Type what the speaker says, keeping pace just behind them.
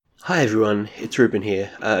Hi everyone, it's Ruben here.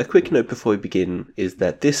 A quick note before we begin is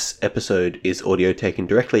that this episode is audio taken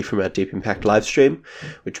directly from our Deep Impact live stream,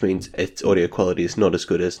 which means its audio quality is not as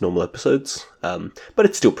good as normal episodes, but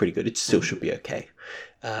it's still pretty good. It still should be okay.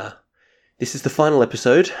 This is the final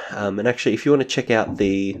episode, and actually if you want to check out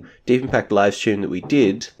the Deep Impact live stream that we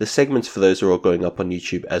did, the segments for those are all going up on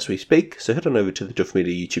YouTube as we speak, so head on over to the Doof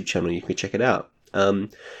Media YouTube channel and you can check it out.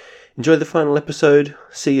 Enjoy the final episode.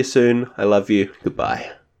 See you soon. I love you.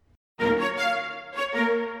 Goodbye.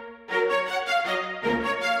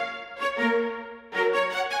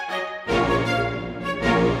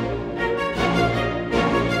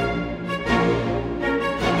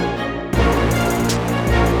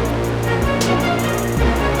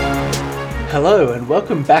 Hello and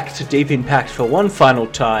welcome back to Deep Impact for one final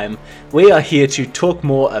time. We are here to talk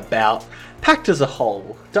more about Pact as a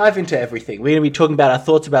whole, dive into everything. We're going to be talking about our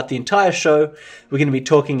thoughts about the entire show. We're going to be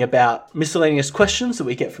talking about miscellaneous questions that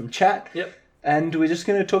we get from chat. Yep. And we're just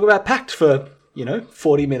going to talk about Pact for,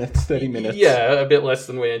 40 minutes, 30 minutes. Yeah, a bit less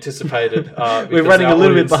than we anticipated. We're running a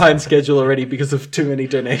little bit behind schedule already because of too many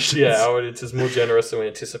donations. Yeah, our audience is more generous than we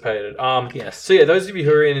anticipated. Yes. So yeah, those of you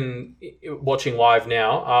who are watching live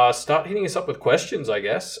now, start hitting us up with questions, I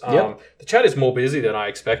guess. Yep. The chat is more busy than I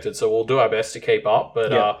expected, so we'll do our best to keep up.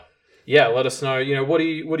 But let us know, what do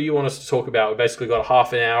you want us to talk about? We've basically got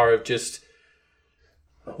half an hour of just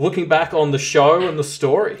looking back on the show and the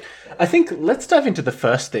story. I think let's dive into the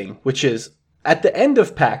first thing, which is at the end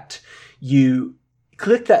of Pact, you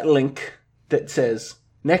click that link that says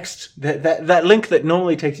next, that link that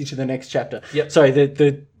normally takes you to the next chapter. Yep. Sorry,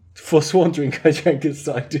 the forsworn drink I drank is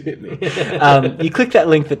starting to hit me. You click that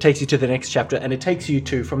link that takes you to the next chapter, and it takes you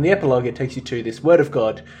to, from the epilogue, it takes you to this Word of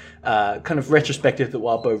God kind of retrospective that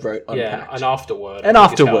Wildbow wrote on Pact. An afterword. An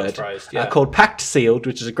afterword Yeah. Called Pact Sealed,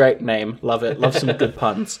 which is a great name. Love it. Love some good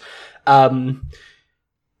puns.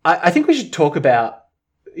 I think we should talk about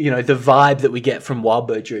the vibe that we get from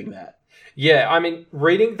Wildbow during that. Yeah, I mean,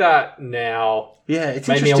 reading that now it's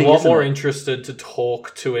made me a interesting, lot more it? interested to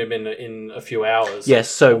talk to him in a few hours. Yes,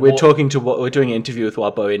 so we're doing an interview with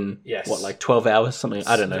Wildbow in, 12 hours? Something,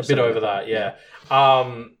 I don't know. A bit over that, yeah.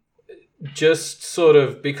 Just sort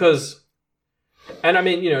of because... And I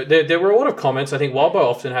mean, there were a lot of comments. I think Wildbow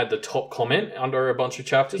often had the top comment under a bunch of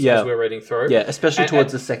chapters as we were reading through. Yeah, especially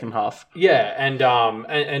towards the second half. Yeah,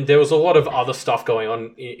 and there was a lot of other stuff going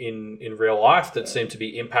on in real life that seemed to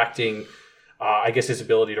be impacting, I guess, his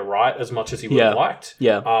ability to write as much as he would have liked.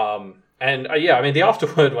 Yeah. I mean, the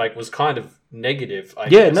afterword was kind of negative. I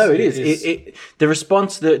guess. No, it is. The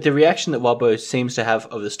response, the reaction that Wildbow seems to have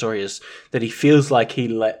of the story is that he feels like he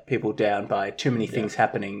let people down by too many things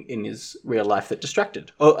happening in his real life that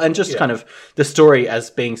distracted. And just kind of the story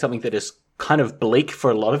as being something that is kind of bleak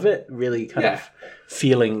for a lot of it, really kind of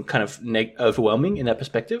feeling kind of overwhelming in that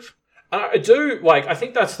perspective. I do, I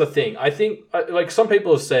think that's the thing. I think, some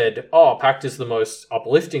people have said, Pact is the most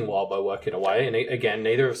uplifting Wildbow work in a way. And again,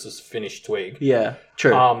 neither of us has finished Twig. Yeah,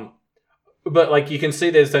 true. But, you can see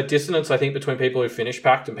there's that dissonance, I think, between people who finish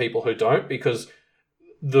Pact and people who don't, because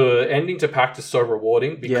the ending to Pact is so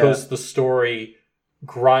rewarding because the story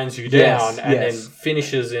grinds you down and then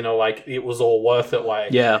finishes in a, it was all worth it way.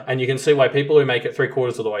 Yeah. And you can see why people who make it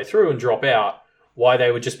 3/4 of the way through and drop out, why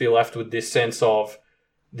they would just be left with this sense of,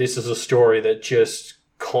 this is a story that just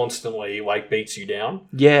constantly beats you down.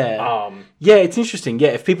 Yeah. It's interesting. Yeah,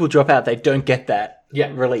 if people drop out, they don't get that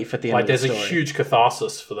relief at the end of the story. There's a huge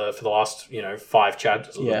catharsis for the last 5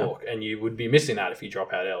 chapters of the book, and you would be missing that if you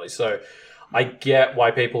drop out early. So I get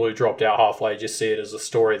why people who dropped out halfway just see it as a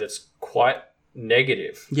story that's quite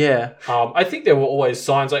negative. Yeah. I think there were always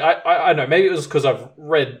signs. I know, maybe it was because I've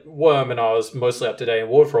read Worm and I was mostly up to date in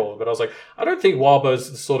Ward for all of it, but I was like, I don't think Wildbow's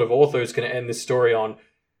the sort of author who's going to end this story on,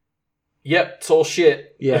 yep, it's all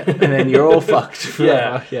shit. Yeah, and then you're all fucked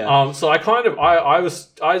forever. Yeah. So I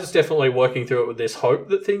was definitely working through it with this hope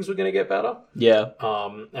that things were going to get better. Yeah.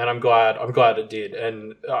 And I'm glad it did.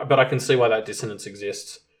 And but I can see why that dissonance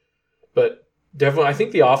exists. But definitely, I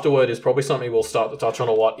think the afterword is probably something we'll start to touch on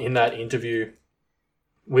a lot in that interview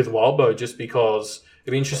with Wildbow, just because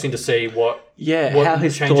it'd be interesting to see what how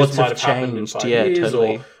his thoughts have changed.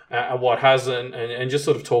 Totally. Or what hasn't, and just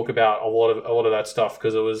sort of talk about a lot of that stuff,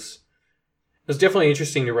 because it was definitely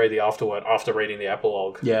interesting to read the afterword after reading the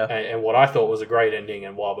epilogue. Yeah. And what I thought was a great ending,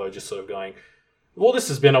 and Wildbow just sort of going, well, this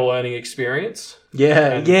has been a learning experience.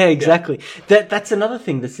 Yeah, exactly. That's another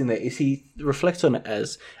thing that's in there, is he reflects on it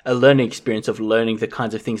as a learning experience of learning the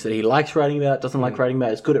kinds of things that he likes writing about, doesn't like writing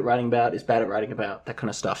about, is good at writing about, is bad at writing about, that kind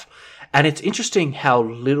of stuff. And it's interesting how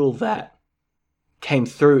little that came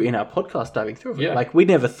through in our podcast diving through it. Yeah. Like, we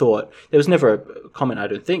never thought, there was never a comment, I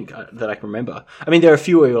don't think, that I can remember. I mean, there are a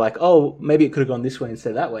few where you're like, oh, maybe it could have gone this way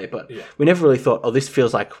instead of that way, but we never really thought, oh, this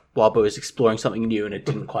feels like Wildboy is exploring something new and it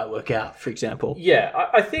didn't quite work out, for example. Yeah,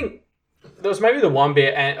 I think there was maybe the one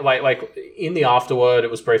bit, and like in the afterword,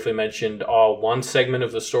 it was briefly mentioned, one segment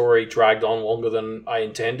of the story dragged on longer than I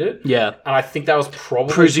intended. Yeah. And I think that was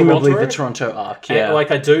presumably Toronto. the Toronto arc, And, yeah.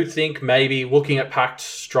 like, I do think maybe looking at Pact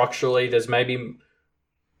structurally, there's maybe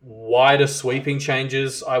wider sweeping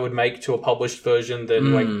changes I would make to a published version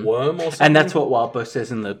than like Worm or something. And that's what Wildboy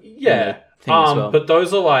says in the thing as well. But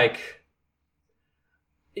those are like,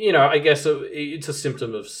 I guess it's a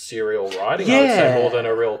symptom of serial writing, I would say, more than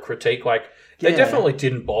a real critique. Like, they definitely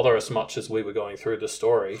didn't bother as much as we were going through the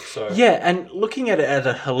story. So yeah, and looking at it at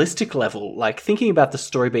a holistic level, like thinking about the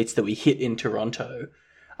story beats that we hit in Toronto,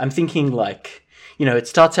 I'm thinking like, it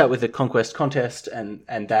starts out with a conquest contest and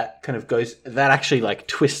that kind of that actually like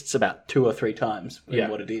twists about 2 or 3 times in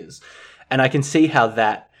what it is. And I can see how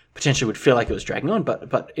that potentially would feel like it was dragging on,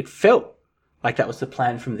 but it felt like that was the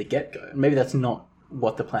plan from the get-go. Maybe that's not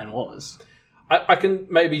what the plan was. I can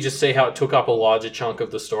maybe just see how it took up a larger chunk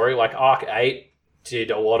of the story. Like Arc 8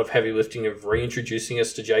 did a lot of heavy lifting of reintroducing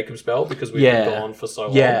us to Jacob's Bell because we've been gone for so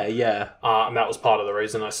long. Yeah. And that was part of the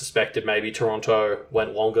reason I suspected maybe Toronto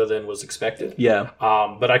went longer than was expected. Yeah.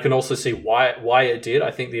 But I can also see why it did.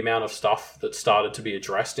 I think the amount of stuff that started to be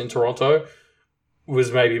addressed in Toronto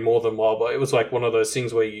was maybe more than Wildboy. It was like one of those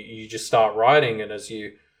things where you just start writing, and as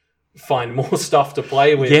you find more stuff to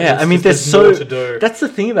play with. Yeah, I mean, there's more to do. That's the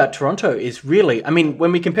thing about Toronto is really, I mean,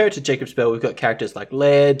 when we compare it to Jacob's Bell, we've got characters like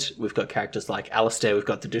Laird, we've got characters like Alistair, we've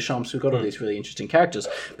got the Deschamps, we've got all these really interesting characters.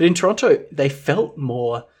 But in Toronto, they felt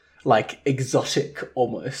more like exotic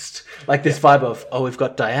almost. Like this vibe of, we've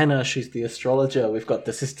got Diana, she's the astrologer, we've got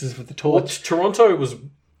the Sisters of the Torch. Toronto was,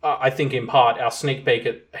 I think, in part, our sneak peek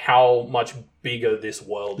at how much bigger this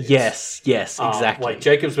world is. Yes, exactly. Like,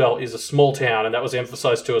 Jacob's Bell is a small town, and that was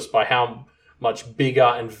emphasized to us by how much bigger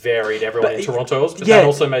and varied everyone in Toronto was, but that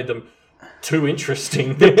also made them too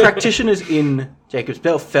interesting. The practitioners in Jacob's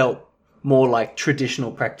Bell felt more like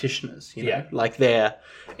traditional practitioners, like they're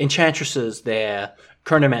enchantresses, they're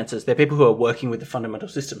chronomancers, they're people who are working with the fundamental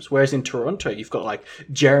systems. Whereas in Toronto, you've got like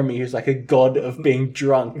Jeremy, who's like a god of being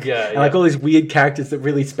drunk. And like all these weird characters that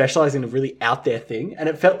really specialize in a really out there thing. And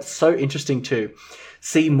it felt so interesting to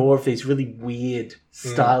see more of these really weird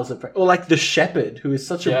styles of, or like the Shepherd, who is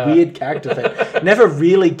such a weird character that never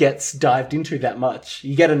really gets dived into that much.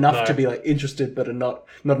 You get enough to be like interested, but not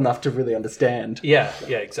enough to really understand. Yeah,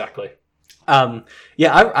 exactly.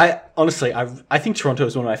 I honestly, I think Toronto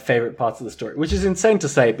is one of my favorite parts of the story, which is insane to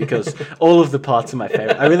say because all of the parts are my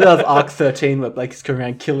favorite. I really love Arc 13 where Blake is going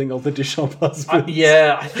around killing all the Deschamps husbands.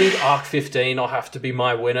 I think Arc 15 will have to be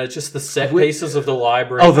my winner. Just the set pieces of the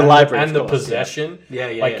library. Oh, the library. And the possession. Yeah.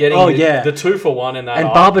 Like getting the 2-for-1 in that and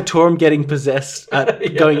arc. Barbatorm getting possessed,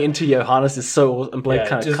 going into Johannes is so awesome. And Blake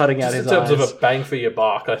kind of cutting out his eyes. In terms of a bang for your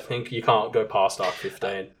buck, I think you can't go past Arc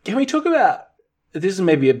 15. Can we talk about... This is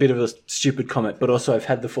maybe a bit of a stupid comment, but also I've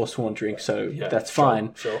had the Forsworn drink, so that's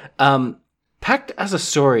fine. Sure. Pact as a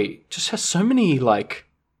story just has so many, like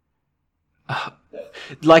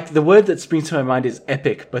the word that springs to my mind is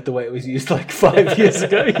epic, but the way it was used like 5 years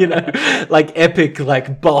ago, like epic,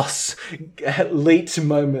 like boss, elite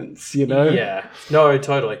moments, Yeah, no,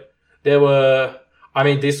 totally.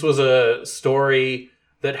 This was a story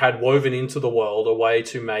that had woven into the world a way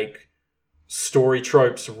to make story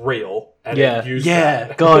tropes real and use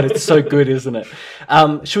that. God, it's so good, isn't it?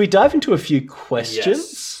 Should we dive into a few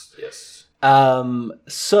questions? Yes.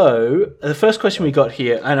 So the first question we got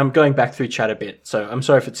here, and I'm going back through chat a bit, so I'm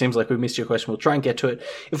sorry if it seems like we missed your question. We'll try and get to it.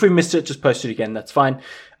 If we missed it, just post it again. That's fine.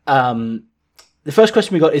 The first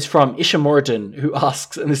question we got is from Isha Moradin, who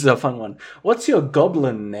asks, and this is a fun one, what's your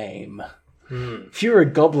goblin name? If you were a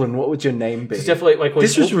goblin, what would your name be? It's definitely like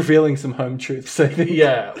this was revealing some home truths.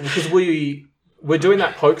 Yeah, because we're doing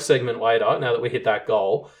that poke segment later. Now that we hit that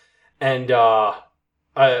goal, and that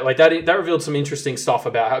revealed some interesting stuff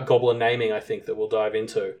about how goblin naming. I think that we'll dive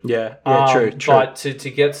into. Yeah, true. But to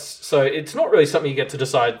get so it's not really something you get to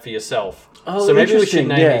decide for yourself. Oh, so maybe we should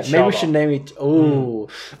name each maybe other. We should name it. Oh,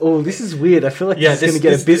 this is weird. I feel like this is going to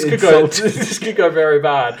get a bit this insulting. This could go very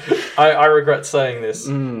bad. I regret saying this.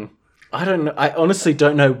 I don't know. I honestly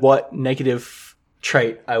don't know what negative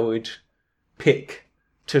trait I would pick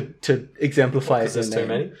to exemplify as a name. Too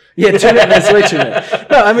many? Yeah, too many. There's way too many.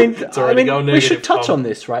 No, I mean, we should touch on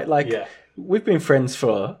this, right? Like, we've been friends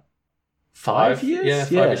for 5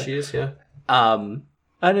 years. Yeah, 5-ish years. Yeah.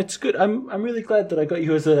 And it's good. I'm really glad that I got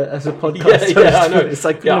you as a podcast host. I know. It's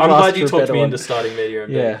like I'm glad you talked me into starting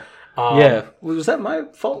Media. Was that my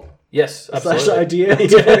fault? Yes, absolutely. Slash idea,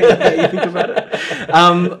 depending on how you think about it.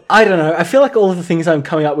 I don't know. I feel like all of the things I'm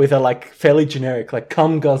coming up with are like fairly generic, like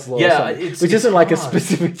cum guzzler or something, which isn't like a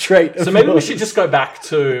specific trait. So maybe we should just go back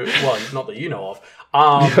to, well, not that you know of.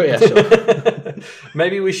 Sure.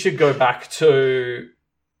 Maybe we should go back to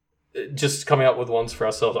just coming up with ones for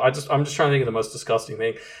ourselves. I'm just trying to think of the most disgusting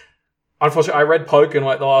thing. Unfortunately, I read Poke in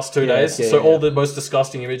like the last 2 days, all the most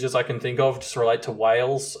disgusting images I can think of just relate to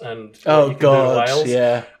whales and what you can do to whales.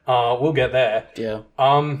 Yeah. We'll get there. Yeah.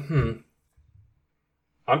 I'm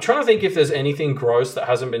trying to think if there's anything gross that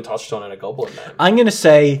hasn't been touched on in a goblin name. I'm going to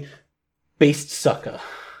say beast sucker.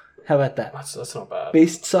 How about that? That's not bad.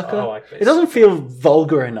 Beast sucker? I like beast. It doesn't feel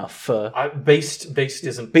vulgar enough for... Beast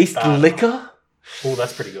isn't Beast bad liquor? Oh,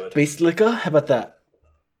 that's pretty good. Beast liquor? How about that?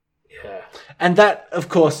 Yeah. And that, of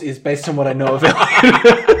course, is based on what I know of it.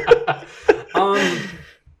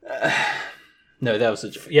 No, that was a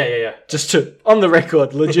joke. Yeah. Just to, on the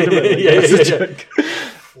record, legitimately, that was a joke.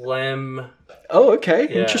 Phlegm. Oh, okay.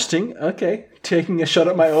 Yeah. Interesting. Okay. Taking a shot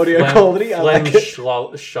at my audio quality. I like it.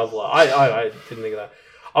 Shoveler. I didn't think of that.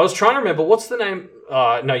 I was trying to remember, what's the name?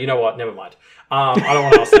 No, you know what? Never mind. I don't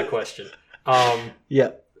want to ask that question.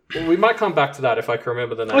 Yeah. We might come back to that if I can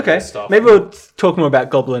remember the name of this stuff. Maybe we'll talk more about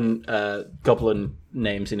goblin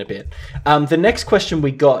names in a bit. The next question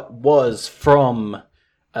we got was from...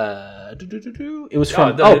 it was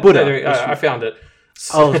from... Buddha. I found it.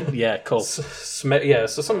 Oh, yeah, cool. So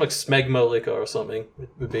something like Smegma Liquor or something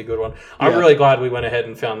would be a good one. I'm really glad we went ahead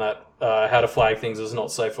and found that how to flag things as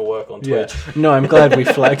not safe for work on Twitch. Yeah. No, I'm glad we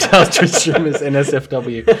flagged our Twitch stream as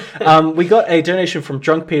NSFW. We got a donation from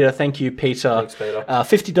Drunk Peter. Thank you, Peter. Thanks, Peter.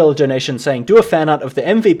 $50 donation saying, do a fan art of the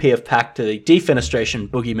MVP of Pact to the defenestration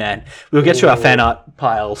boogeyman. We'll get to our fan art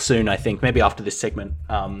pile soon, I think, maybe after this segment.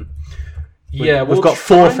 We've got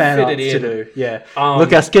 4 fan arts to do. Yeah.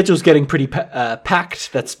 Look, our schedule's getting pretty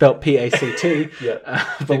packed. That's spelt P-A-C-T. Yeah.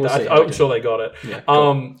 But we'll see. I'm sure they got it. Yeah,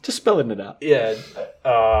 cool. Just spelling it out. Yeah.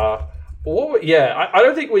 I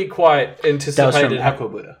don't think we quite anticipated... That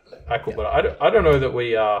was from Aquabuddha. I don't know that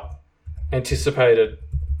we anticipated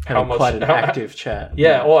how much... quite an active chat.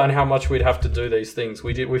 Yeah, and how much we'd have to do these things.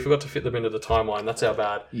 We forgot to fit them into the timeline. That's how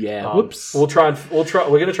bad. Yeah. Whoops. We're going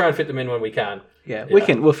to try and fit them in when we can. Yeah.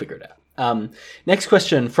 We'll figure it out. Next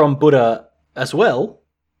question from Buddha as well.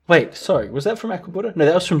 Wait, sorry, was that from Aquabuddha? No,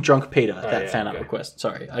 that was from Drunk Peter, fan art request.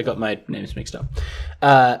 Sorry, I got my names mixed up.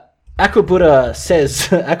 Aquabuddha says,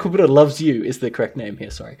 Aquabuddha Loves You is the correct name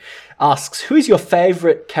here, sorry. Asks, who is your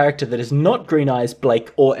favourite character that is not Green Eyes,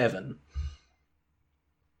 Blake, or Evan?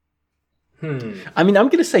 I mean, I'm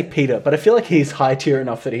going to say Peter, but I feel like he's high tier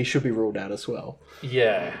enough that he should be ruled out as well.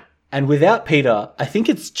 Yeah. And without Peter, I think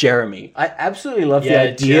it's Jeremy. I absolutely love the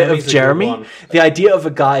idea of Jeremy. The idea of a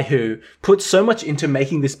guy who put so much into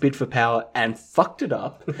making this bid for power and fucked it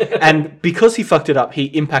up. And because he fucked it up, he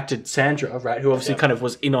impacted Sandra, right? Who obviously kind of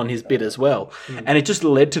was in on his bid as well. And it just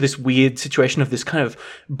led to this weird situation of this kind of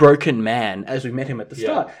broken man as we met him at the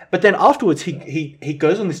start. But then afterwards, he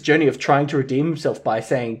goes on this journey of trying to redeem himself by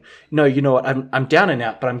saying, no, you know what? I'm down and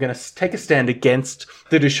out, but I'm going to take a stand against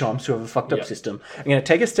the Duchamps who have a fucked up system. I'm going to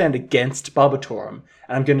take a stand against Barbatorum,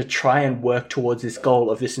 and I'm going to try and work towards this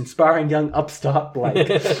goal of this inspiring young upstart Blake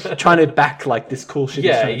trying to back like this cool shit.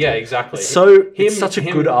 Yeah, exactly. It's such a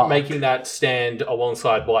good arc. Making that stand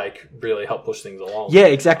alongside Blake really helped push things along. Yeah,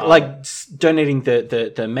 exactly. Like donating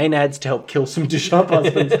the main ads to help kill some Duchamp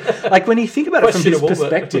husbands. Like when you think about it from his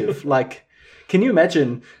perspective, like, can you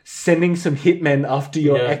imagine sending some hitmen after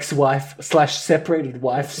your ex-wife / separated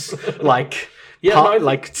wife's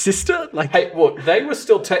sister? Like, hey, well, they were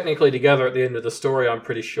still technically together at the end of the story, I'm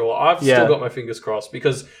pretty sure. I've still got my fingers crossed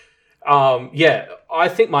because, I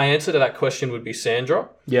think my answer to that question would be Sandra.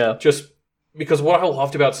 Yeah. Just because what I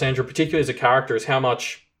loved about Sandra, particularly as a character, is how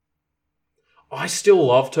much I still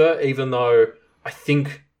loved her, even though I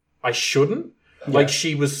think I shouldn't. Yeah. Like,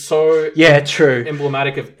 she was so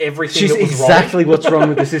emblematic of everything that was exactly what's wrong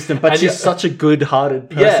with the system, but she's such a good-hearted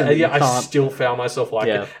person. I still found myself like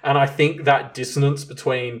it. And I think that dissonance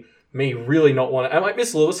between me really not wanting... And, like,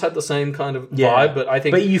 Miss Lewis had the same kind of vibe, but I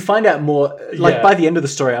think... But you find out more... Like, by the end of the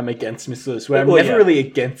story, I'm against Miss Lewis, where I'm never really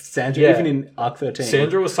against Sandra, even in Arc 13.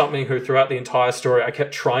 Sandra was something who, throughout the entire story, I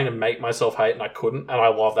kept trying to make myself hate, and I couldn't, and I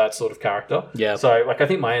love that sort of character. Yeah. So, like, I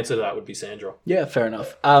think my answer to that would be Sandra. Yeah, fair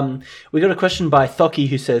enough. We got a question by Thoki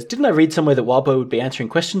who says, didn't I read somewhere that Wildbow would be answering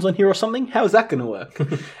questions on here or something? How is that going to work?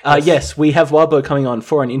 Yes, we have Wildbow coming on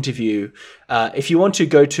for an interview If you want to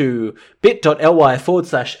go to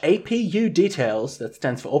bit.ly/APU details, that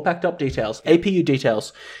stands for All Pact Up Details, APU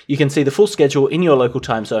details, you can see the full schedule in your local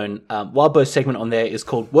time zone. Wildbow's segment on there is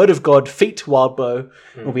called Word of God, Feat Wildbow.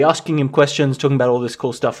 We'll be asking him questions, talking about all this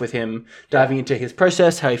cool stuff with him, diving into his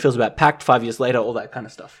process, how he feels about Pact 5 years later, all that kind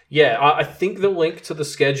of stuff. Yeah, I think the link to the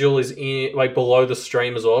schedule is in below the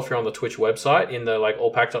stream as well if you're on the Twitch website in the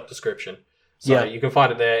All Packed Up description. So you can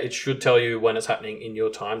find it there. It should tell you when it's happening in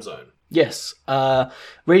your time zone. Yes.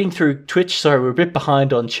 Reading through Twitch, sorry, we're a bit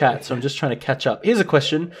behind on chat, so I'm just trying to catch up. Here's a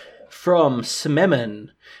question from Smemen.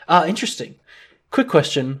 Interesting. Quick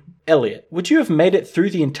question, Elliot. Would you have made it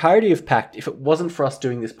through the entirety of Pact if it wasn't for us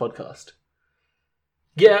doing this podcast?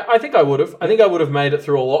 Yeah, I think I would have. I think I would have made it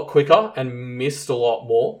through a lot quicker and missed a lot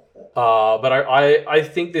more. But I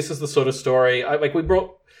think this is the sort of story... I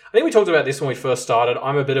think we talked about this when we first started.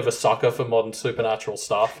 I'm a bit of a sucker for modern supernatural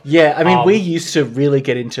stuff. Yeah, I mean, we used to really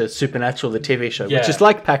get into Supernatural, the TV show, which is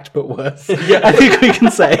like Pact but worse. I think we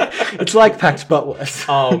can say it's like Pact but worse.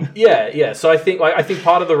 Yeah. So I think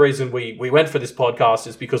part of the reason we went for this podcast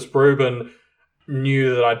is because Ruben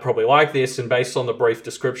knew that I'd probably like this, and based on the brief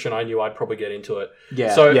description, I knew I'd probably get into it.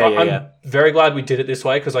 I'm very glad we did it this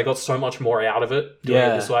way because I got so much more out of it doing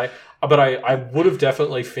it this way. But I would have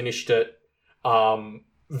definitely finished it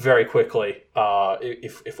very quickly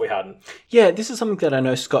if we hadn't. Yeah, this is something that I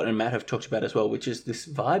know Scott and Matt have talked about as well, which is this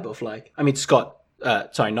vibe of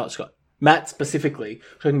Matt specifically,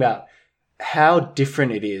 talking about how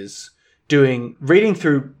different it is reading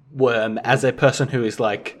through Worm as a person who is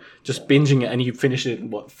just binging it and you finish it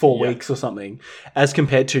in 4 weeks or something, as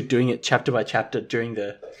compared to doing it chapter by chapter during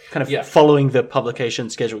the kind of following the publication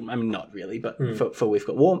schedule. I mean, not really, but for We've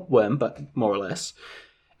Got Worm, but more or less.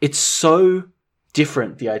 It's so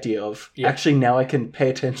different, the idea of actually now I can pay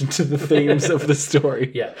attention to the themes of the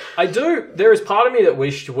story. Yeah, I do. There is part of me that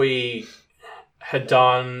wished we had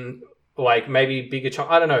done maybe bigger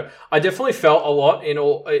chunk. I don't know. I definitely felt a lot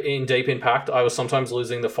in Deep Impact. I was sometimes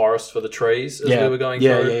losing the forest for the trees as we were going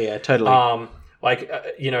through. Yeah, totally. And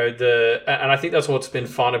I think that's what's been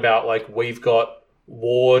fun about We've Got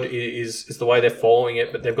Ward is the way they're following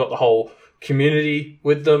it, but they've got the whole community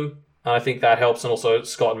with them. And I think that helps, and also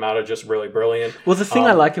Scott and Matt are just really brilliant. Well, the thing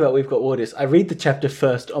I like about We've Got Ward is I read the chapter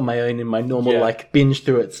first on my own in my normal binge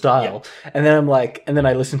through it style, and then and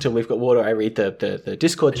I listen to We've Got Ward, or I read the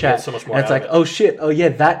Discord chat, so much more and it's oh shit,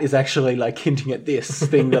 that is actually hinting at this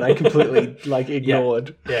thing that I completely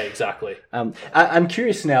ignored. Yeah, exactly. I'm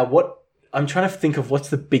curious now. I'm trying to think of what's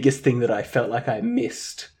the biggest thing that I felt like I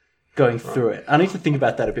missed going through it. I need to think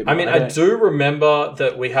about that a bit more. I mean, I do remember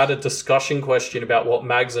that we had a discussion question about what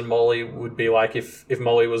Mags and Molly would be like if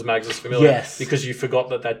Molly was Mags' familiar. Yes. Because you forgot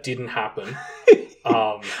that didn't happen.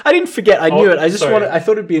 I didn't forget. I knew it. I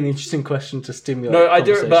thought it'd be an interesting question to stimulate. No, I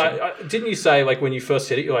do. But didn't you say when you first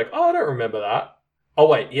hit it, you're like, oh, I don't remember that. Oh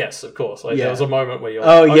wait, yes, of course. There was a moment where you're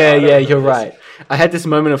like, you're right. I had this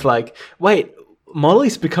moment of wait,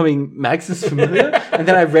 Molly's becoming Mags' familiar? And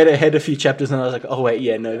then I read ahead a few chapters and I was like, oh wait,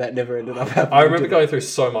 that never ended up happening. I remember going through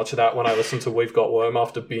so much of that when I listened to We've Got Worm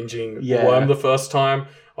after binging Worm the first time.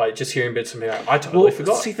 Just hearing bits of me, I totally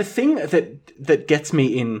forgot. See, the thing that gets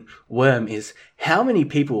me in Worm is how many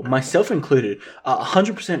people, myself included, are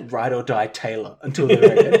 100% ride or die Taylor until they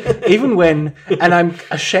read it. Even when, and I'm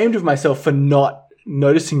ashamed of myself for not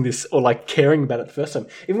noticing this or caring about it the first time.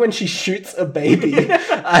 Even when she shoots a baby,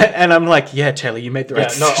 and I'm like, yeah, Taylor, you made the right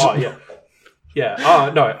decision.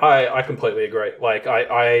 I completely agree.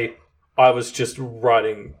 I was just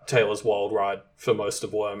riding Taylor's wild ride for most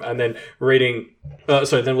of Worm, and then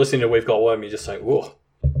then listening to We've Got Worm, you're just saying, whoa,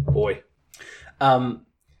 boy.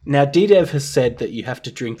 Now, DDev has said that you have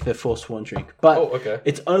to drink the Forsworn drink, but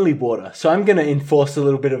it's only water. So I'm going to enforce a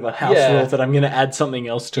little bit of a house rule that I'm going to add something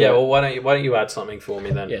else to it. Yeah, well, why don't you add something for me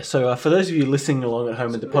then? Yeah, so for those of you listening along at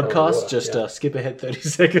home in the podcast, just skip ahead 30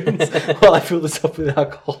 seconds while I fill this up with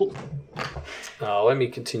alcohol. Let me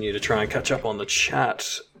continue to try and catch up on the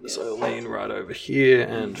chat. Yes. So lean right over here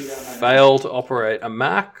and fail to operate a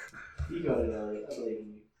Mac. You got it, Elliot. I believe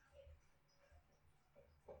in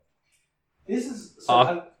you. This is...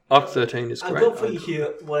 Arc 13 is great. I've got for you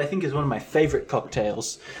here what I think is one of my favourite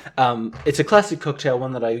cocktails. It's a classic cocktail,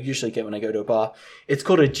 one that I usually get when I go to a bar. It's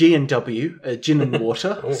called a G&W, a gin and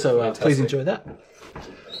water. So please enjoy that.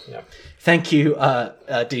 Yeah. Thank you,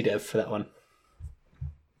 DDev, for that one.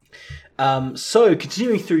 So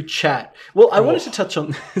continuing through chat. Well, I wanted to touch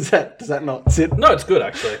on does that not sit? No, it's good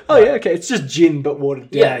actually. Oh yeah, okay. It's just gin but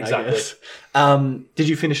watered down. Yeah, exactly. I guess. Did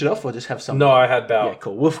you finish it off or just have some? No, I had about. Yeah,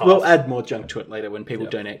 cool. We'll add more junk to it later when people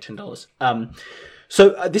donate $10.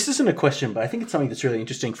 So this isn't a question, but I think it's something that's really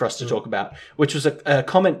interesting for us to talk about, which was a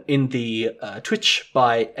comment in the Twitch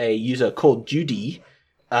by a user called Judy,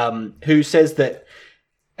 who says that,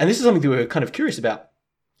 and this is something that we were kind of curious about,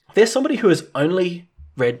 there's somebody who has only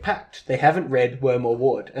read Pact. They haven't read Worm or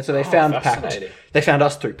Ward. And so they found Pact. They found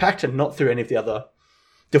us through Pact and not through any of the other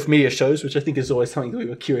Doof Media shows, which I think is always something that we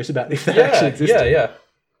were curious about if that actually existed. Yeah.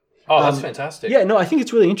 Oh, that's fantastic. Yeah, no, I think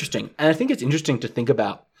it's really interesting. And I think it's interesting to think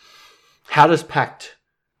about how does Pact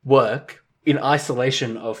work in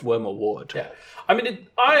isolation of Worm or Ward. Yeah. I mean,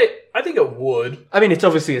 I think it would. I mean, it's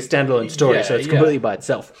obviously a standalone story, so it's completely by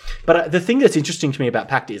itself. But the thing that's interesting to me about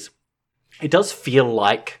Pact is it does feel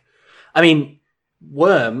like... I mean,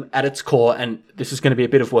 Worm at its core, and this is going to be a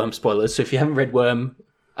bit of Worm spoilers, so if you haven't read Worm,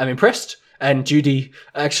 I'm impressed. And Judy...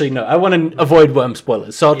 Actually, no, I want to avoid Worm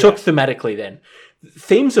spoilers, so I'll talk thematically then.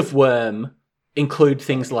 Themes of Worm include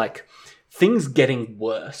things like things getting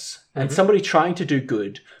worse and somebody trying to do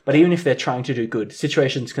good, but even if they're trying to do good,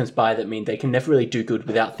 situations comes by that mean they can never really do good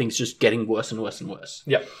without things just getting worse and worse and worse.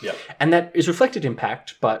 Yep. And that is reflected in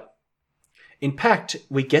Pact, but in Pact,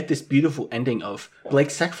 we get this beautiful ending of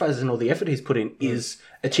Blake's sacrifices and all the effort he's put in is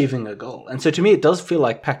achieving a goal. And so to me, it does feel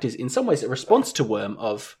like Pact is in some ways a response to Worm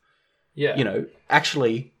of,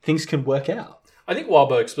 actually things can work out. I think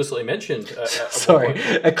Wildberg explicitly mentioned... Sorry,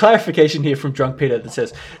 a clarification here from Drunk Peter that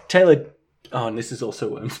says, Taylor... Oh, and this is also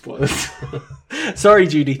Worm spoilers. Sorry,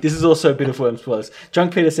 Judy, this is also a bit of Worm spoilers.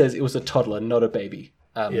 Drunk Peter says it was a toddler, not a baby.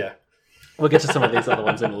 We'll get to some of these other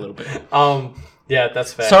ones in a little bit. Yeah,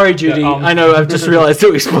 that's fair. Sorry, Judy. I know, I've just realised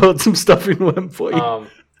that we spoiled some stuff in Worm for you.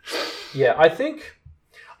 I think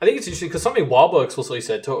it's interesting because something Wildberg explicitly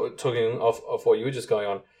said, talking off what you were just going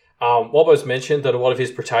on, Wildberg's mentioned that a lot of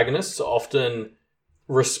his protagonists are often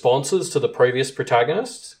responses to the previous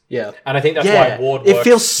protagonists. Yeah. And I think that's why Ward works. It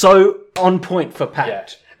feels so on point for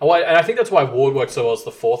Pact. Yeah. And I think that's why Ward works so well as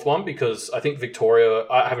the fourth one, because I think Victoria...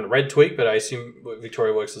 I haven't read Tweak, but I assume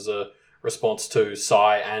Victoria works as a response to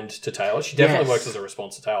Sai and to Taylor. She definitely works as a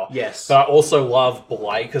response to Taylor. Yes. But I also love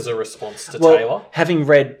Blake as a response to Taylor.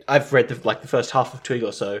 I've read the first half of Twig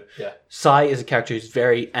or so. Yeah. Sai is a character who's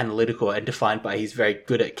very analytical and defined by he's very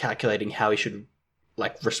good at calculating how he should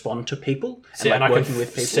respond to people and working with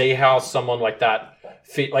people. See how someone like that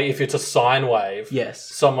fit, if it's a sine wave. Yes.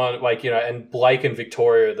 Someone and Blake and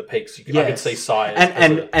Victoria are the peaks. I can see Sai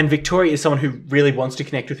and Victoria is someone who really wants to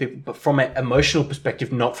connect with people, but from an emotional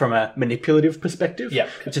perspective, not from a manipulative perspective. Yeah.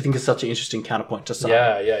 Which I think is such an interesting counterpoint to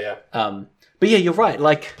Sai. Yeah. But yeah, you're right.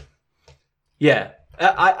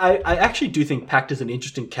 I actually do think Pact is an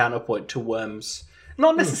interesting counterpoint to Worm's,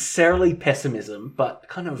 not necessarily pessimism, but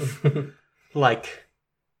kind of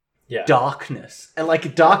darkness.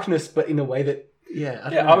 And darkness, but in a way that, I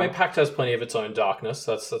don't know. I mean, Pact has plenty of its own darkness.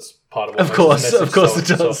 That's part of what makes the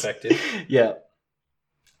message it does. So effective. Yeah.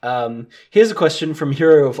 Here's a question from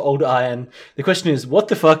Hero of Old Iron. The question is, what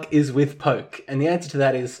the fuck is with Poke? And the answer to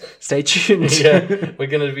that is, stay tuned. We're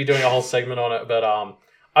going to be doing a whole segment on it, but I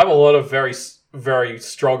have a lot of very, very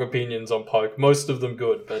strong opinions on Poke. Most of them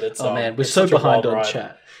good, but it's... Oh man, we're so behind on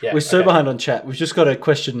chat. Yeah, we're so behind on chat. We've just got a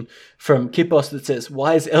question from Kipos that says,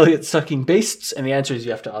 why is Elliot sucking beasts? And the answer is you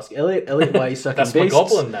have to ask Elliot. Elliot, why are you sucking That's beasts?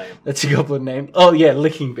 That's my goblin name. That's your goblin name. Oh yeah,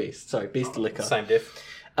 licking beast. Sorry, beast licker. Same diff.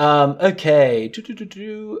 Okay.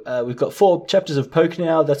 We've got 4 chapters of Poke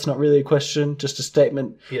now. That's not really a question, just a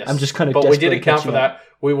statement. Yes. I'm just kind of But we did account for that.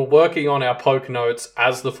 We were working on our Poke notes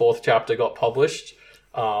as the 4th chapter got published.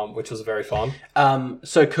 Which was very fun.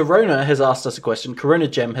 So Corona has asked us a question. Corona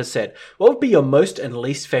Gem has said, what would be your most and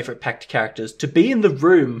least favourite Pact characters to be in the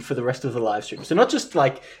room for the rest of the live stream? So not just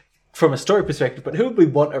from a story perspective, but who would we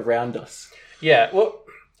want around us? Yeah, well,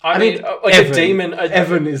 I mean Evan, a demon...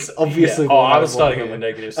 Evan is obviously... Yeah. I was starting on the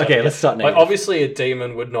negative side. Okay, let's start negative. Obviously a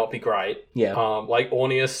demon would not be great. Yeah.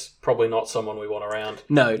 Orneus, probably not someone we want around.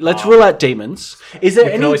 No, let's rule out demons. Is there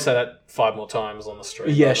You can only say that 5 more times on the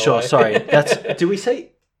stream. Yeah, sure, sorry. Do we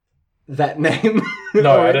say that name?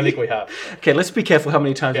 No, I don't think we have. Okay, let's be careful how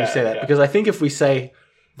many times we say that, because I think if we say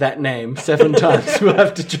that name 7 times, we'll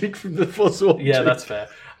have to drink from the Force Water. Yeah, that's fair.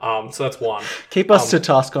 So that's 1. Keep us to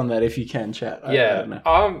task on that if you can, chat. I don't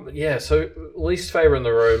know. So least favourite in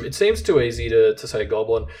the room. It seems too easy to say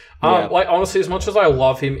Goblin. Honestly, as much as I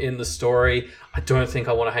love him in the story, I don't think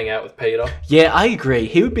I want to hang out with Peter. Yeah, I agree.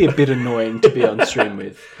 He would be a bit annoying to be on stream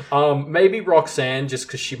with. Maybe Roxanne, just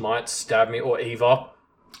because she might stab me, or Eva.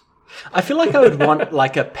 I feel like I would want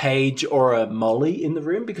a Paige or a Molly in the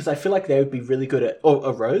room, because I feel like they would be really good at, or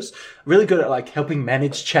a Rose, really good at helping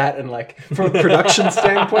manage chat, and from a production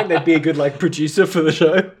standpoint, they'd be a good producer for the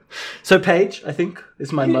show. So Paige, I think,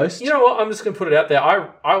 is my most. You know what? I'm just going to put it out there.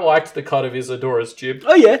 I liked the cut of Isadora's jib.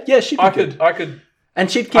 Oh yeah, she'd be good. I could And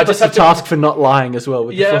she'd keep us to task for not lying as well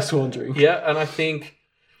with the forswandering. Yeah, and I think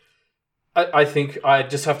I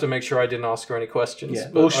just have to make sure I didn't ask her any questions. Yeah.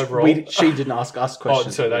 Well, she didn't ask us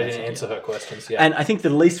questions. So they didn't answer her questions, yeah. And I think the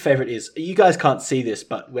least favourite is, you guys can't see this,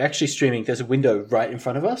 but we're actually streaming. There's a window right in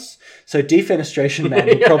front of us. So Defenestration Man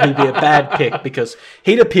would probably be a bad pick, because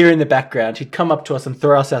he'd appear in the background, he'd come up to us and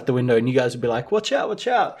throw us out the window, and you guys would be like, watch out, watch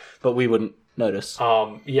out. But we wouldn't notice.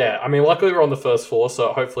 Yeah, I mean, luckily we're on the first floor, so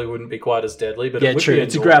it hopefully wouldn't be quite as deadly. But it would true. Be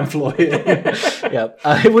it's a ground floor. Yeah,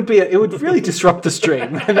 it would really disrupt the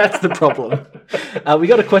stream, and that's the problem. We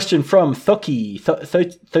got a question from Thoki,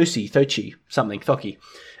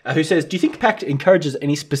 who says, "Do you think Pact encourages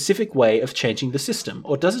any specific way of changing the system,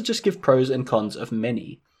 or does it just give pros and cons of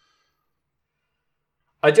many?"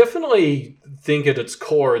 I definitely think at its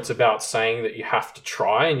core, it's about saying that you have to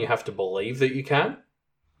try and you have to believe that you can.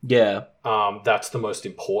 Yeah. That's the most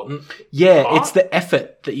important part. It's the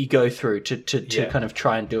effort that you go through to kind of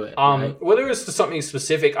try and do it. Right? Whether it's to something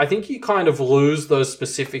specific, I think you kind of lose those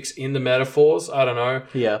specifics in the metaphors. I don't know.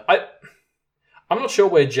 Yeah. I'm not sure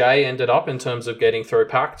where Jay ended up in terms of getting through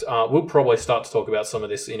Pact. We'll probably start to talk about some of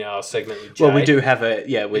this in our segment with Jay. Well, we do have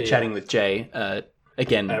we're chatting with Jay,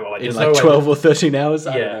 again, in like 12 or 13 hours.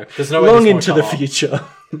 I don't know. There's no way long into the future.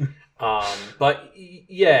 But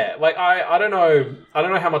yeah, like I don't know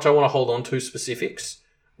how much I want to hold on to specifics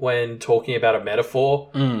when talking about a metaphor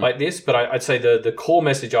like this, but I'd say the core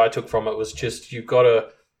message I took from it was just, you've got to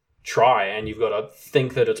try and you've got to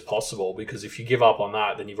think that it's possible, because if you give up on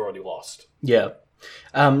that, then you've already lost. Yeah.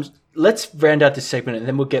 Let's round out this segment and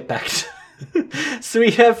then we'll get back to... So we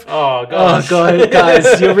have... Oh, gosh.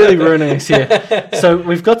 Guys, you're really ruining us here. So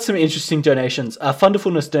we've got some interesting donations.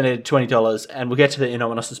 Funderfulness donated $20, and we'll get to the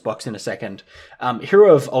Innominousness box in a second.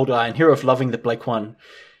 Hero of Old Eye and Hero of Loving the Blake one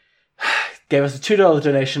gave us a $2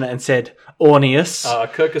 donation and said, Orneus.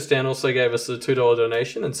 Kirkistan also gave us a $2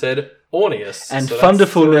 donation and said, Orneus. And so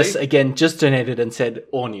Funderfulness, again, just donated and said,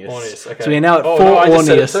 Orneus. Orneus, okay. So we're now at 4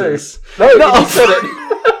 Orneuses. No, you said it.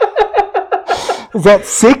 Is that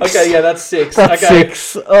 6? Okay, yeah, that's 6. That's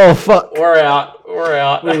 6. Oh, fuck. We're out.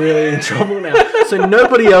 We're really in trouble now. So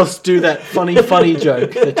nobody else do that funny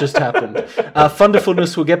joke that just happened.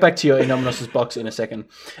 Funderfulness, we'll get back to your Innominousness box in a second.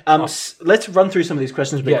 Let's run through some of these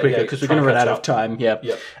questions a bit quicker, because we're going to run out of time. Yeah.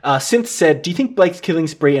 Synth said, "Do you think Blake's killing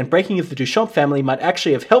spree and breaking of the Duchamp family might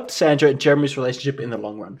actually have helped Sandra and Jeremy's relationship in the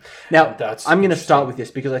long run?" Now, I'm going to start with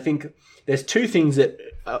this, because I think there's two things that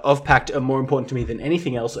of Pact are more important to me than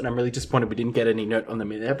anything else, and I'm really disappointed we didn't get any note on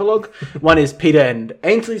them in the epilogue. One is Peter and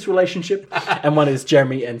Ainsley's relationship, and one is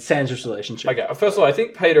Jeremy and Sandra's relationship. Okay, first of all, I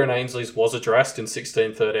think Peter and Ainsley's was addressed in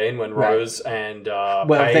 1613 when Rose and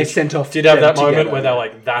Paige they sent off did have that moment where they're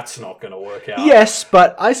like, that's not going to work out. Yes,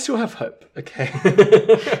 but I still have hope. Okay.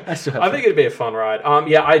 I think it'd be a fun ride.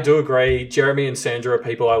 Yeah, I do agree. Jeremy and Sandra are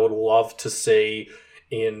people I would love to see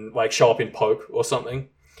show up in Pope or something.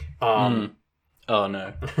 Oh,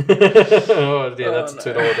 no. Oh, yeah, that's a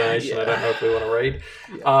 $2 donation. I don't know if we want to read.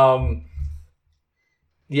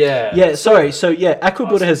 Sorry. So,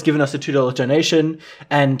 Aquabuddha has given us a $2 donation,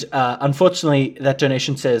 and unfortunately, that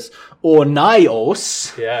donation says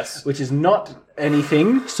Ornaios. Yes. Which is not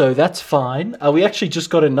anything, so that's fine. We actually just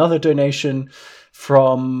got another donation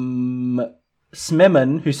from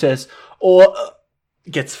Smeman, who says,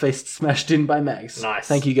 gets face smashed in by Mags. Nice.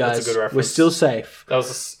 Thank you, guys. That's a good reference. We're still safe. That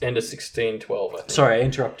was the end of 1612, I think. Sorry, I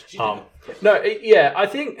interrupted you. I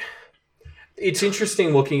think it's interesting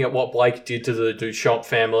looking at what Blake did to the Duchamp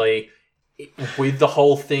family with the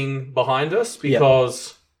whole thing behind us,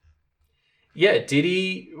 because... Yeah, did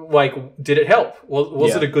it help?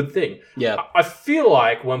 Was it a good thing? Yeah. I feel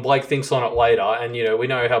like when Blake thinks on it later, and, we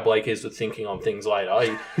know how Blake is with thinking on things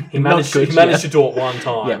later, he managed to do it one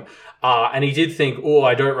time. Yeah. And he did think,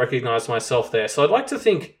 I don't recognize myself there. So I'd like to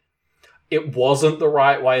think it wasn't the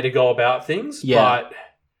right way to go about things, but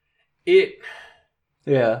it...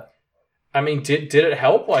 Yeah. I mean, did it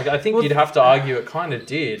help? I think you'd have to argue it kind of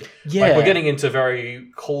did. Yeah. We're getting into very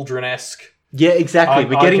Cauldron-esque... Yeah, exactly.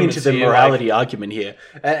 We're getting into the morality argument here.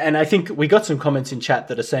 And I think we got some comments in chat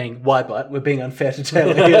that are saying, why, but we're being unfair to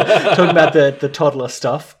Taylor here, talking about the toddler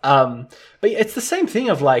stuff. But it's the same thing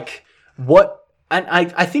of what... And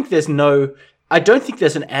I think I don't think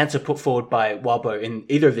there's an answer put forward by Walbo in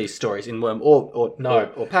either of these stories, in Worm or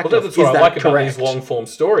Pact. Well, that's what I like about these long-form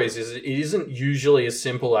stories, is it isn't usually as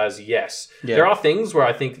simple as yes. Yeah. There are things where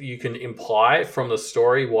I think you can imply from the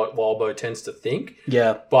story what Walbo tends to think.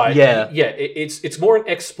 Yeah. But it's more an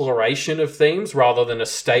exploration of themes rather than a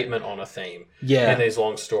statement on a theme in these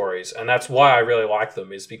long stories. And that's why I really like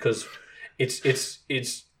them, is because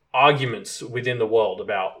it's arguments within the world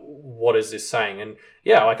about what is this saying. And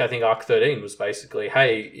yeah, like I think Arc 13 was basically,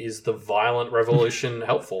 hey, is the violent revolution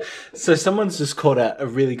helpful? So someone's just called out a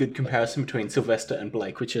really good comparison between Sylvester and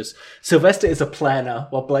Blake, which is Sylvester is a planner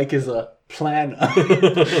while Blake is a planner,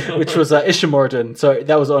 which was Ishimuraden. So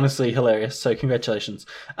that was honestly hilarious. So congratulations.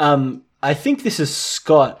 I think this is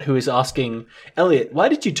Scott who is asking, Elliot, why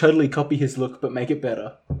did you totally copy his look but make it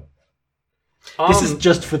better? This is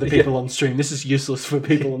just for the people on stream. This is useless for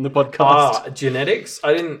people on the podcast. Genetics.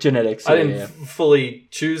 I didn't fully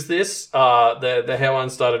choose this. The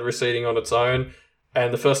hairline started receding on its own,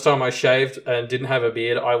 and the first time I shaved and didn't have a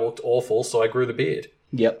beard, I looked awful, so I grew the beard.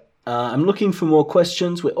 Yep. I'm looking for more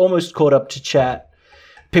questions. We're almost caught up to chat.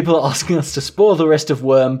 People are asking us to spoil the rest of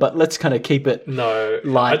Worm, but let's kind of keep it light.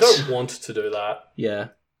 I don't want to do that. Yeah.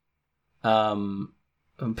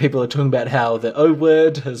 People are talking about how the O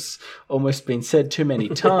word has almost been said too many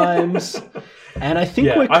times. And I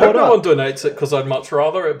think we're caught up. I hope no one donates it because I'd much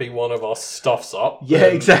rather it be one of us stuffs up. Yeah,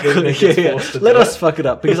 exactly. Let us fuck it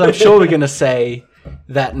up because I'm sure we're going to say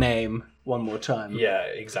that name one more time. Yeah,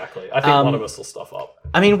 exactly. I think one of us will stuff up.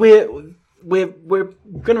 I mean, we're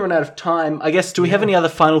going to run out of time. I guess, do we have any other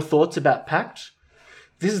final thoughts about Pact?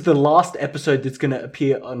 This is the last episode that's going to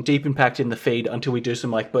appear on Deep Impact in the feed until we do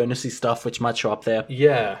some like bonusy stuff, which might show up there.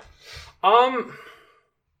 Yeah.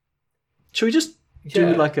 Should we just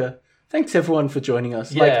do like a thanks everyone for joining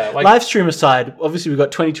us? Yeah, like live stream aside, obviously we've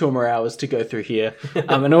got 22 more hours to go through here,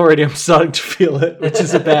 and already I'm starting to feel it, which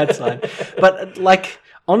is a bad sign. But like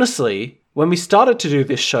honestly, when we started to do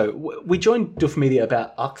this show, we joined Doof Media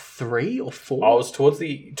about Arc 3 or 4. I was towards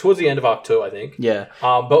the end of Arc 2, I think. Yeah.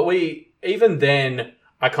 But even then,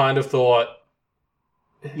 I kind of thought,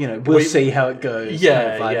 we'll see how it goes.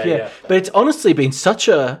 Yeah, kind of yeah. But it's honestly been such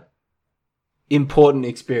a important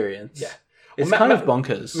experience. Yeah. It's kind of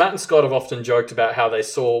bonkers. Matt and Scott have often joked about how they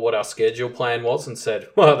saw what our schedule plan was and said,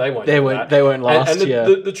 well, they won't last. And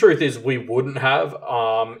the truth is we wouldn't have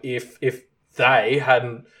if they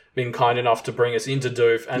hadn't been kind enough to bring us into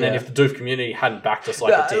Doof, and then if the Doof community hadn't backed us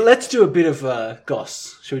like it did. Let's do a bit of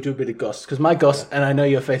Goss. Should we do a bit of Goss? Because my Goss, and I know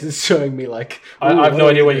your face is showing me like... I have no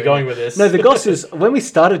idea where you're going with this. No, the Goss is, when we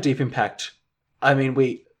started Deep Impact, I mean,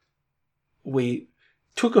 we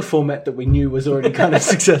took a format that we knew was already kind of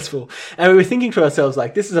successful, and we were thinking to ourselves,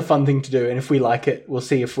 like, this is a fun thing to do, and if we like it, we'll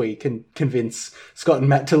see if we can convince Scott and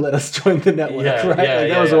Matt to let us join the network, right?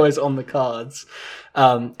 That was always on the cards.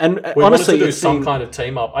 And we honestly, wanted to do some kind of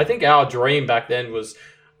team up. I think our dream back then was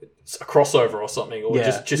a crossover or something, or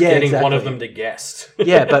just getting one of them to guest.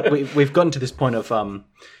 Yeah, but we've gotten to this point of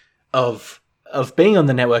being on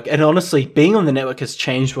the network, and honestly, being on the network has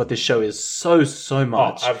changed what this show is so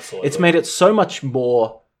much. Oh, absolutely. It's made it so much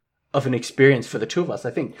more of an experience for the two of us,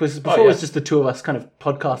 I think. Because before it was just the two of us kind of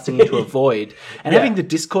podcasting into a void, and having the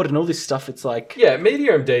Discord and all this stuff, it's like... Yeah,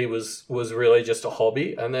 Media MD was really just a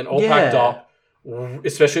hobby, and then All Packed Up,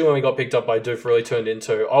 especially when we got picked up by Doof, really turned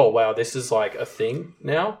into, oh wow, this is like a thing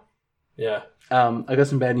now. Yeah. I got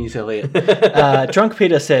some bad news, Elliot. Drunk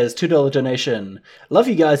Peter says, $2 donation. Love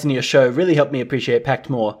you guys and your show. Really helped me appreciate Pact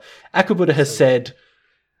more. Aquabuddha has said,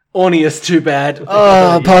 Orny is too bad.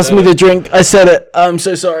 Oh, pass me the drink. I said it. I'm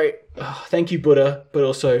so sorry. Oh, thank you, Buddha. But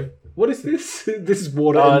also, what is this? This is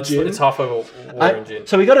water and gin. It's half over water and gin.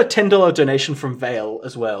 So we got a $10 donation from Vale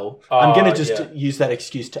as well. I'm going to just use that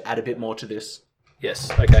excuse to add a bit more to this. Yes,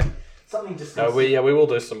 okay. Something disgusting. We will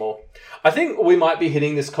do some more. I think we might be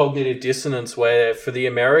hitting this cognitive dissonance where for the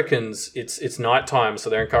Americans it's nighttime, so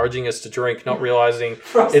they're encouraging us to drink, not realizing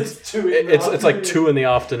it's like 2 in the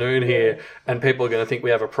afternoon here, and people are going to think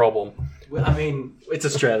we have a problem. Well, I mean, it's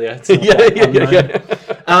Australia. It's not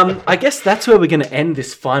I guess that's where we're going to end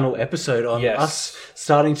this final episode on us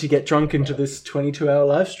starting to get drunk into this 22-hour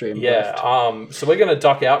live stream. Yeah. So we're going to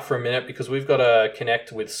duck out for a minute because we've got to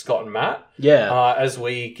connect with Scott and Matt. Yeah. As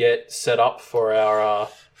we get set up for our.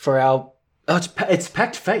 It's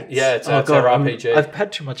Pact Fates. Yeah, it's our RPG. I've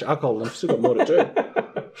had too much alcohol and I've still got more to do.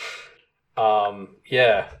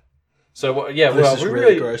 Yeah. So we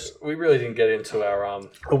really gross. We really didn't get into our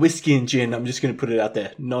a whiskey and gin. I'm just going to put it out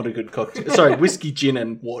there. Not a good cocktail. Sorry, whiskey, gin,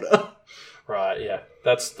 and water. Right. Yeah.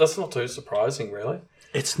 That's not too surprising, really.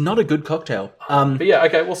 It's not a good cocktail. But yeah,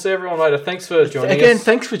 okay. We'll see everyone later. Thanks for joining us. Again,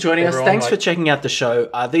 thanks for joining us. Thanks for checking out the show.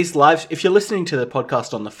 These lives, if you're listening to the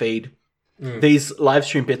podcast on the feed, these live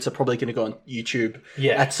stream bits are probably going to go on YouTube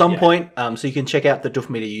at some point. So you can check out the Doof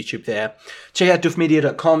Media YouTube there. Check out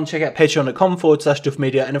doofmedia.com. Check out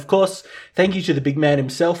patreon.com/doofmedia. And of course, thank you to the big man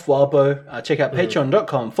himself, Wildbo. Check out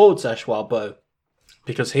patreon.com/Wildbo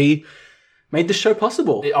because he made the show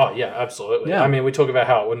possible. Oh, yeah, absolutely. Yeah. I mean, we talk about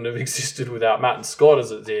how it wouldn't have existed without Matt and Scott as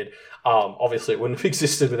it did. Obviously, it wouldn't have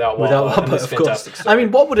existed without Wildbow and this of fantastic course. story. I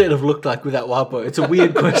mean, what would it have looked like without Wildbow? It's a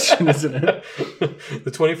weird question, isn't it?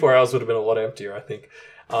 The 24 hours would have been a lot emptier, I think.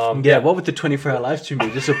 What would the 24-hour live stream be?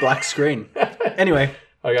 Just a black screen. Anyway.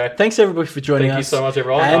 Okay. Thanks, everybody, for joining us. Thank you so much,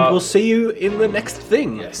 everyone. And we'll see you in the next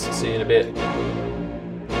thing. Yes, see you in a bit.